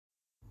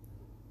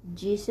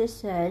Jesus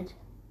said,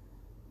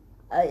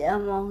 I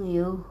am among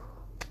you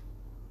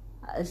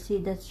as he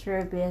that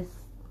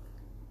serveth.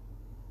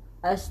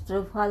 As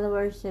true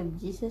followers of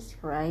Jesus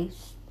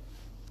Christ,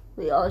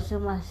 we also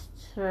must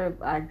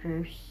serve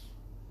others.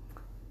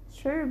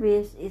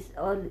 Service is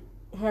all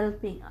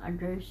helping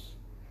others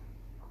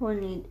who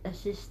need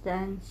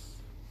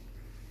assistance.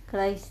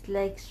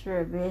 Christ-like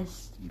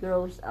service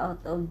grows out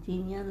of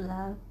genuine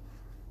love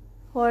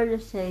for the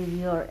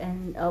Savior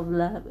and of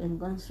love and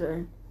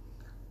concern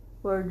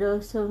for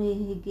those whom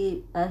He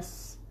gave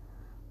us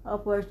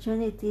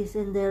opportunities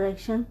and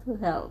direction to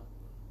help.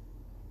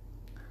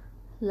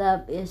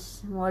 Love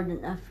is more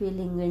than a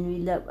feeling. When we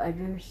love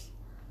others,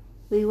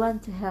 we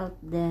want to help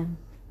them.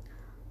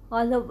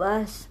 All of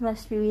us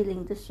must be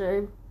willing to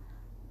serve,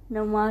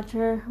 no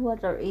matter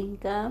what our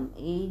income,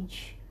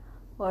 age,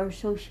 or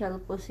social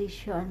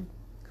position.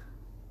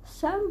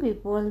 Some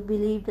people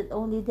believe that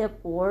only the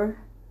poor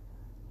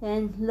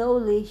and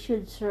lowly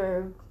should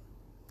serve.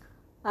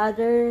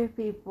 Other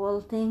people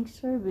think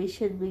service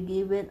should be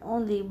given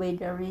only by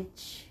the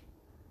rich.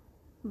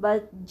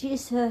 But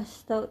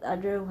Jesus taught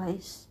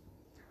otherwise.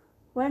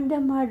 When the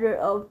mother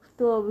of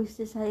two of his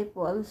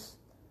disciples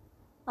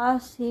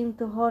asked him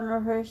to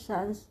honor her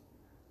sons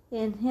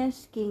in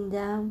his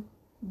kingdom,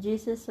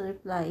 Jesus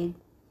replied,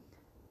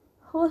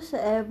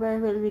 Whosoever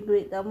will be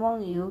great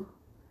among you,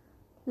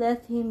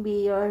 let him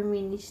be your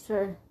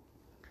minister,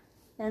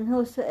 and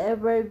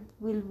whosoever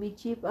will be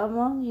chief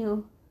among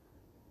you,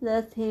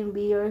 let him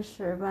be your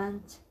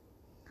servant.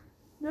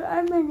 There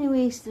are many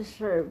ways to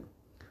serve.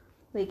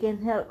 We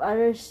can help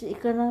others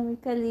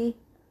economically,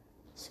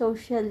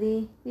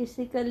 socially,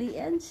 physically,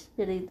 and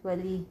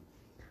spiritually.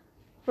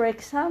 For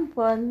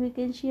example, we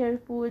can share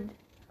food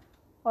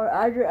or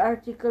other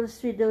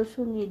articles with those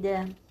who need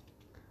them.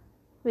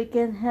 We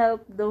can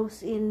help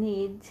those in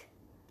need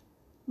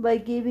by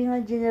giving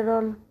a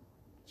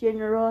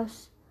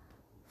generous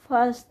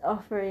fast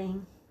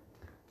offering.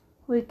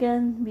 We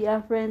can be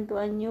a friend to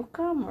a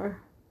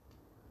newcomer.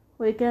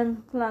 We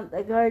can plant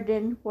a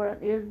garden for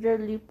an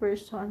elderly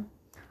person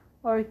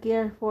or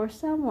care for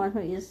someone who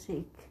is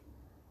sick.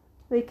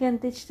 We can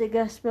teach the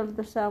gospel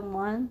to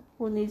someone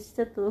who needs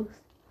the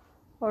truth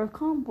or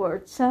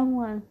comfort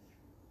someone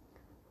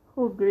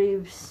who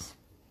grieves.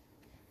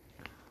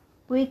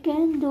 We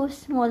can do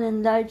small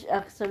and large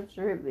acts of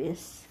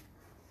service.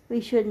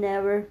 We should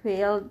never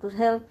fail to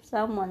help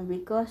someone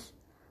because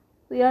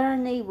we are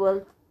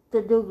unable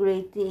to do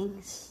great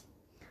things.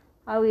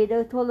 A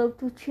widow told of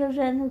two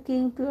children who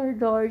came to her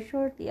door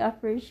shortly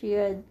after she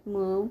had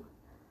moved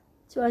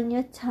to a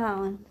new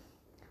town.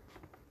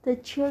 The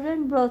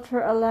children brought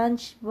her a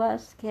lunch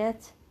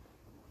basket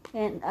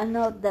and a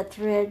note that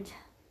read,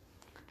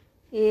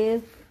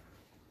 If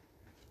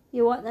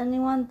you want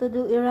anyone to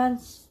do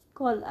errands,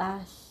 call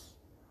us.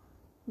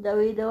 The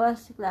widow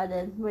was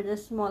gladdened by the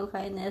small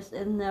kindness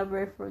and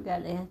never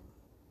forgot it.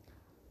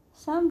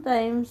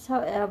 Sometimes,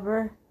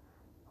 however,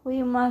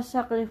 we must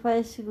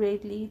sacrifice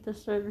greatly to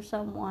serve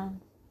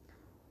someone.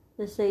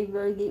 The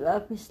Savior gave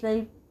up his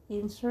life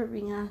in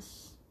serving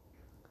us.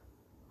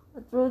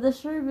 Through the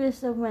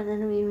service of men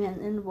and women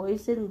and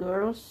boys and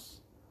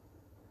girls,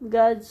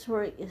 God's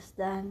work is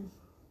done.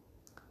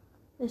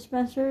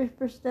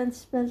 President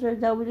Spencer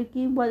W.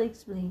 Kimball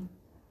explained,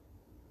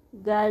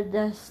 God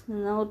does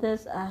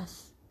notice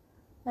us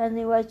and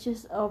He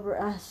watches over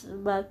us,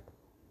 but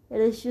it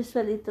is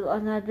usually through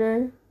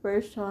another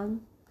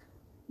person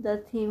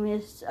that He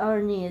meets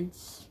our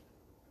needs.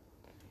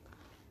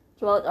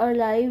 Throughout our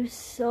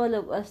lives, all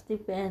of us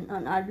depend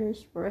on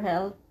others for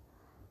help.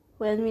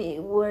 When we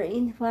were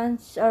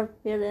infants, our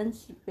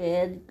parents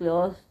fed,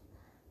 clothed,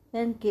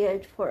 and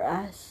cared for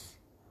us.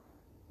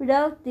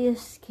 Without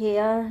this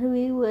care,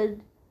 we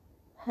would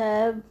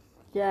have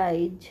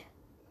died.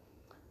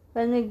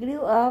 When we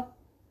grew up,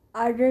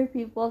 other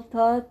people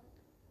taught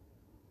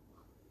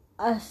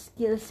us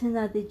skills and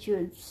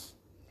attitudes.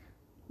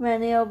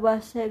 Many of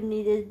us have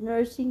needed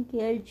nursing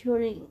care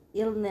during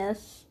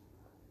illness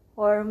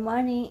or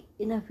money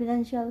in a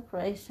financial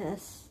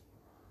crisis.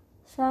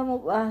 Some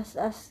of us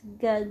ask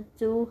God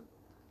to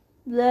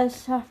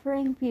bless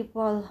suffering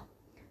people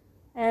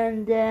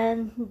and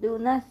then do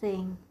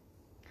nothing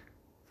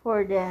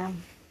for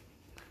them.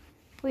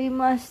 We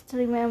must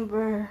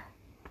remember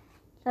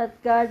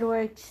that God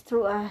works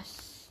through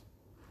us.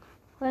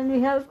 When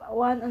we help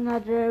one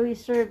another, we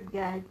serve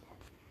God.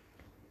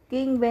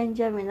 King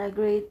Benjamin, a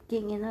great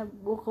king in the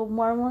Book of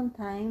Mormon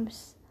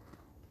times,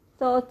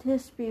 taught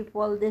his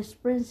people this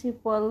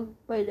principle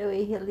by the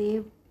way he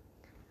lived.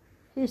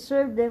 He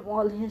served them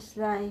all his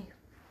life,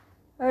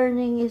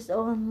 earning his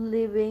own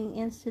living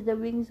instead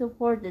of being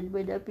supported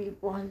by the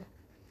people.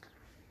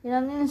 In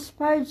an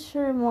inspired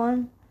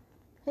sermon,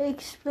 he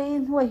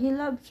explained why he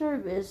loved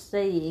service,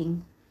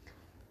 saying,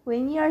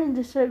 When you are in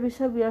the service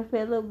of your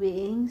fellow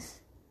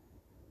beings,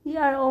 you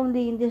are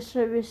only in the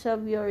service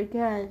of your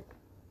God.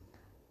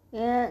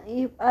 And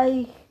if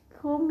I,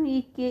 whom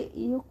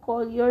you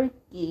call your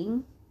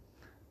king,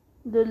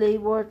 do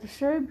labor to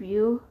serve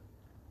you,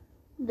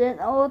 then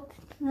ought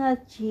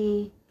not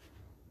ye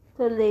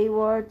to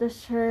labor, to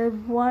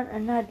serve one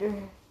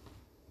another.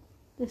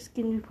 This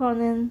can be found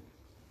in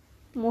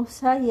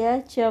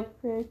Mosiah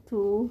chapter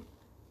 2,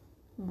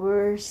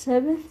 verse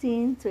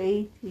 17 to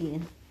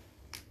 18.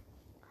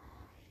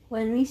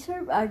 When we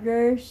serve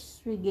others,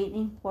 we gain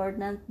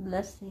important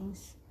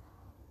blessings.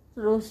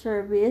 Through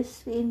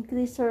service, we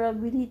increase our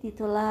ability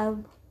to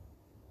love.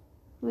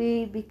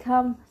 We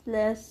become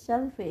less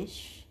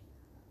selfish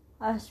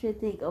as we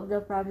think of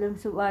the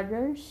problems of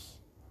others.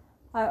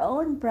 Our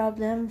own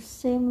problems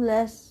seem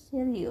less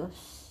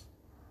serious.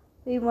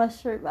 We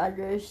must serve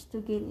others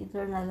to gain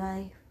eternal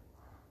life.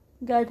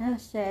 God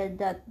has said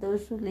that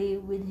those who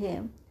live with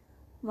Him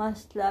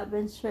must love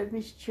and serve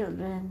His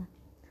children.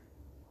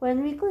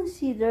 When we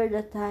consider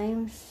the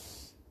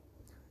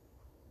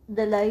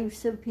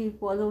lives of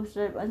people who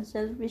serve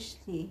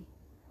unselfishly,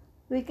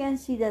 we can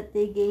see that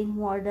they gain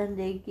more than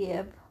they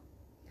give.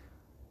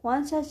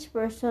 One such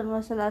person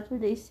was a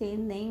Latter-day Saint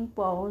named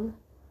Paul,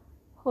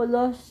 who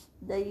lost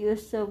the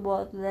use of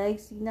both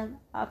legs in an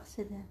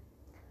accident.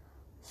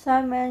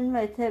 Some men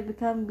might have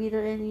become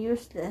bitter and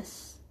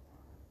useless,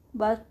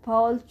 but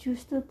Paul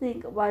chose to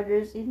think of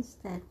others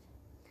instead.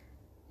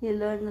 He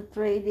learned a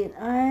trade and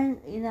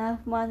earned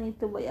enough money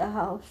to buy a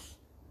house.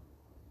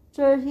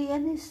 Third, he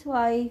and his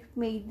wife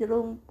made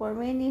room for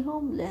many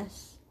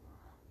homeless,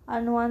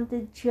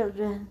 unwanted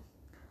children.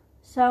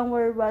 Some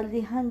were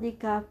badly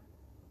handicapped.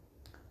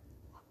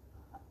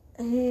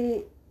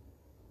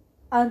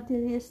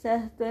 Until his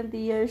death 20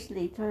 years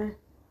later,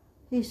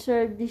 he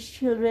served these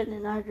children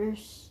and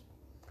others.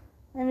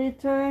 In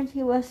return,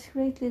 he was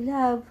greatly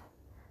loved,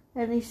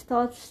 and his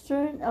thoughts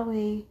turned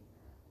away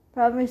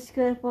from his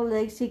crippled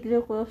legs. He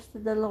grew close to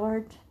the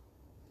Lord.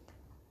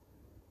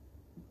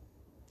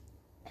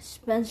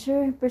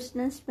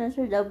 President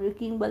Spencer W.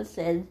 Kimball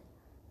said,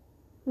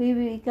 "We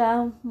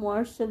become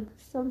more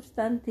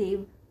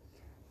substantive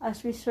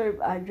as we serve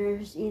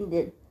others.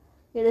 Indeed,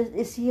 it is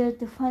easier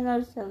to find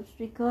ourselves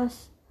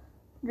because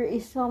there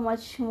is so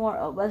much more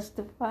of us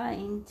to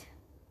find."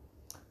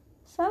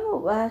 Some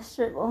of us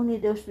serve only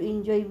those we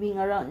enjoy being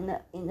around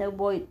and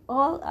avoid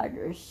all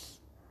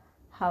others.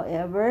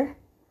 However,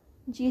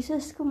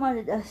 Jesus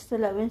commanded us to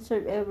love and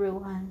serve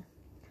everyone.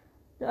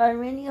 There are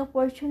many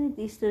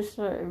opportunities to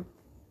serve.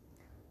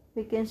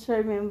 We can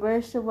serve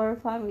members of our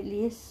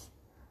families.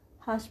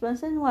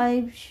 Husbands and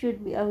wives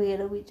should be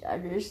aware of each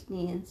other's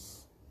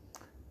needs.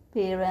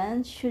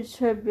 Parents should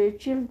serve their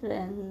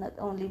children not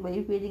only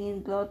by feeding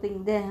and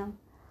clothing them,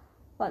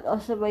 but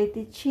also by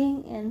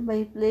teaching and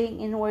by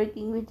playing and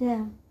working with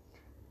them.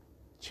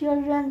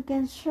 Children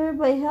can serve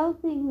by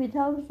helping with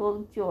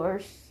household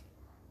chores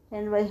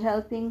and by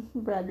helping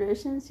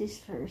brothers and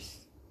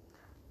sisters.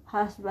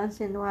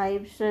 Husbands and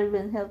wives serve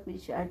and help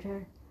each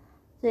other.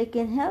 They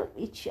can help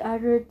each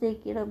other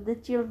take care of the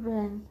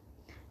children,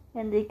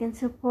 and they can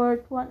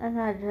support one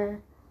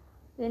another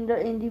in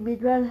their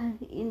individual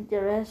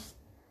interests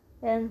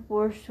and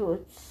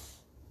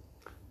pursuits.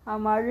 A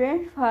mother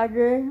and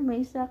father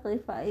may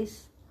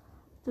sacrifice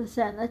to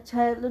send a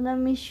child on a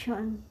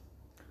mission.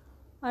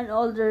 An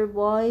older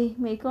boy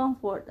may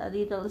comfort a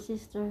little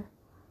sister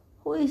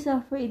who is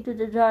afraid to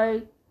the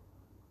dark,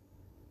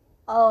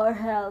 or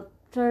help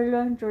her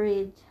learn to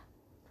read.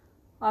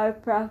 Our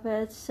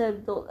prophets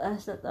have told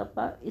us that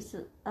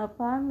a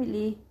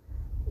family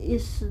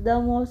is the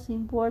most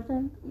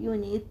important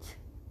unit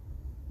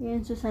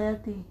in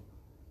society.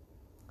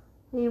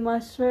 We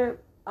must serve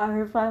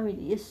our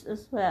families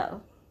as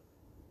well.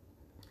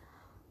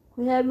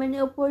 We have many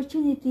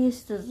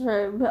opportunities to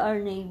serve our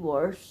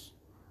neighbors,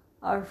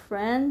 our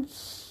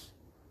friends,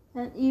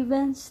 and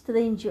even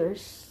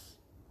strangers.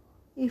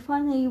 If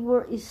a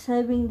neighbor is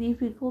having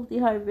difficulty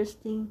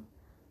harvesting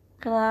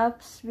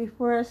crops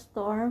before a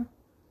storm,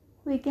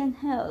 we can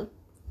help.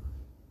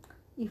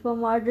 If a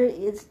mother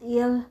is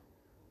ill,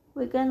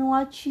 we can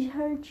watch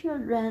her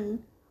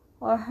children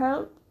or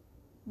help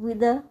with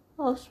the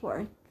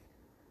housework.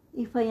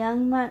 If a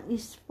young man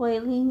is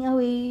falling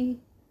away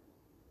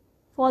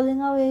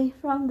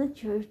from the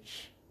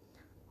church,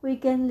 we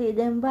can lead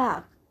him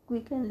back.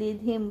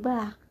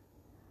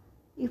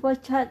 If a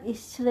child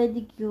is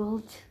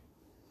ridiculed,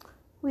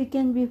 we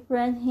can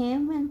befriend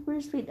him and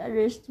persuade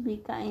others to be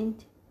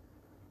kind.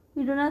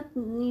 We do not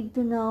need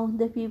to know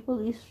the people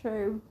we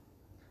serve.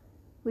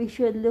 We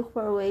should look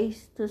for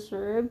ways to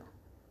serve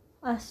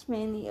as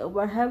many of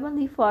our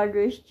Heavenly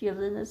Father's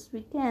children as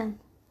we can.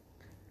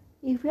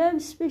 If we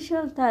have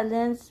special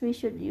talents, we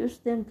should use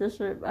them to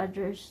serve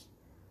others.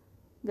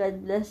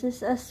 God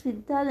blesses us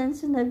with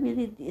talents and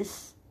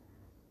abilities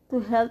to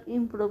help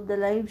improve the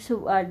lives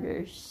of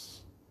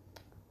others.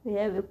 We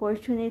have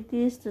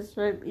opportunities to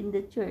serve in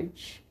the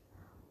church.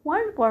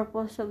 One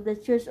purpose of the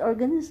church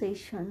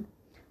organization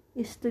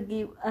is to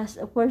give us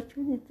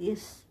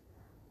opportunities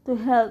to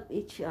help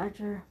each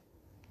other.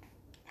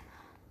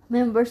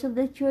 Members of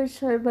the church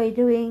serve by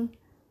doing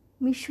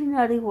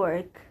missionary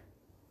work,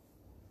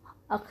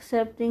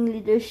 accepting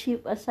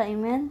leadership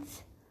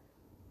assignments,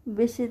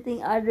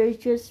 visiting other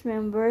church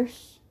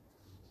members,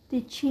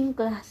 teaching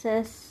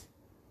classes,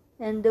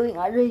 and doing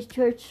other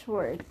church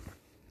work.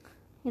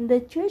 In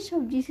the Church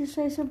of Jesus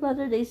Christ of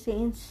Latter-day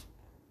Saints,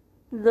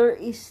 there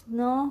is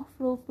no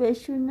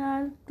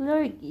professional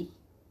clergy,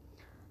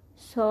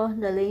 so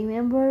the lay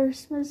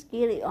members must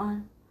carry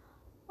on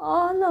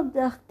all of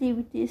the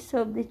activities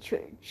of the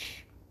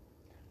church.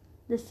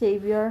 The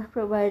Savior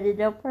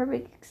provided a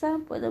perfect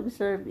example of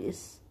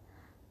service.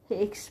 He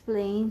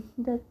explained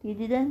that he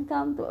didn't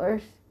come to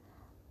earth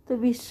to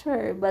be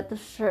served, but to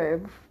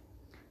serve,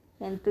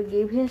 and to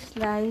give his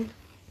life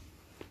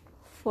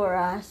for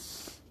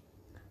us.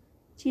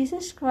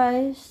 Jesus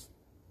Christ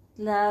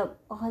loved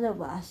all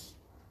of us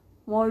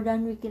more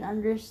than we can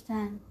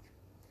understand.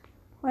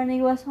 When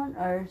he was on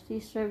earth, he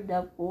served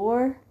the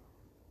poor,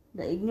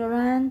 the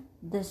ignorant,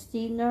 the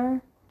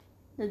sinner,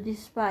 the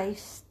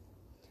despised.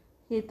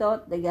 He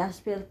taught the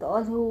gospel to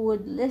all who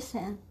would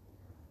listen,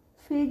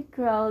 feed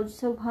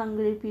crowds of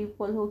hungry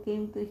people who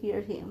came to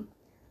hear him,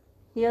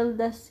 heal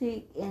the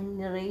sick, and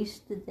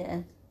raise the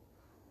dead.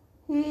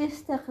 He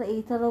is the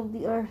creator of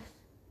the earth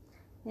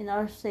and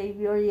our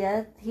Savior,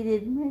 yet he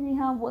did many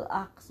humble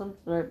acts of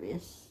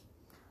service.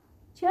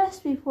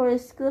 Just before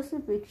his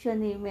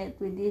crucifixion, he met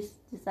with his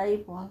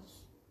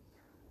disciples.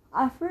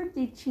 After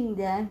teaching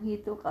them, he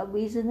took a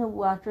basin of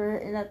water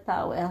and a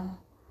towel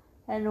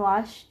and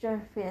washed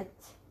their feet.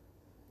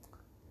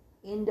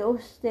 In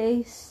those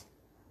days,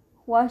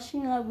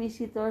 washing a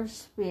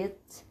visitor's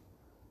feet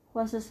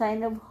was a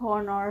sign of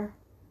honor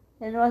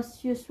and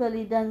was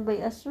usually done by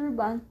a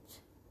servant.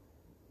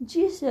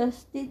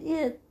 Jesus did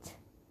it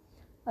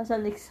as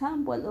an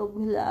example of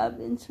love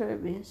and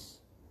service.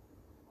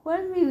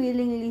 When we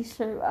willingly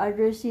serve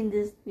others in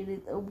the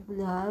spirit of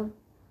love,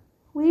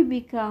 we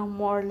become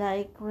more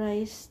like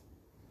Christ.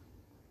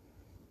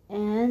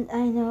 And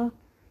I know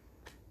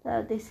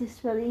that this is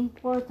very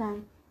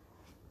important.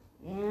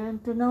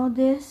 And to know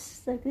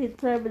this is a great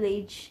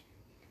privilege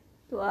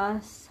to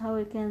us how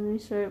we can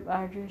serve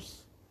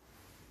others.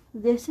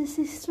 This is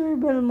Sister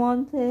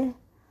Belmonte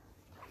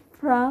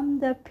from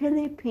the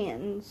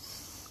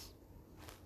Philippines.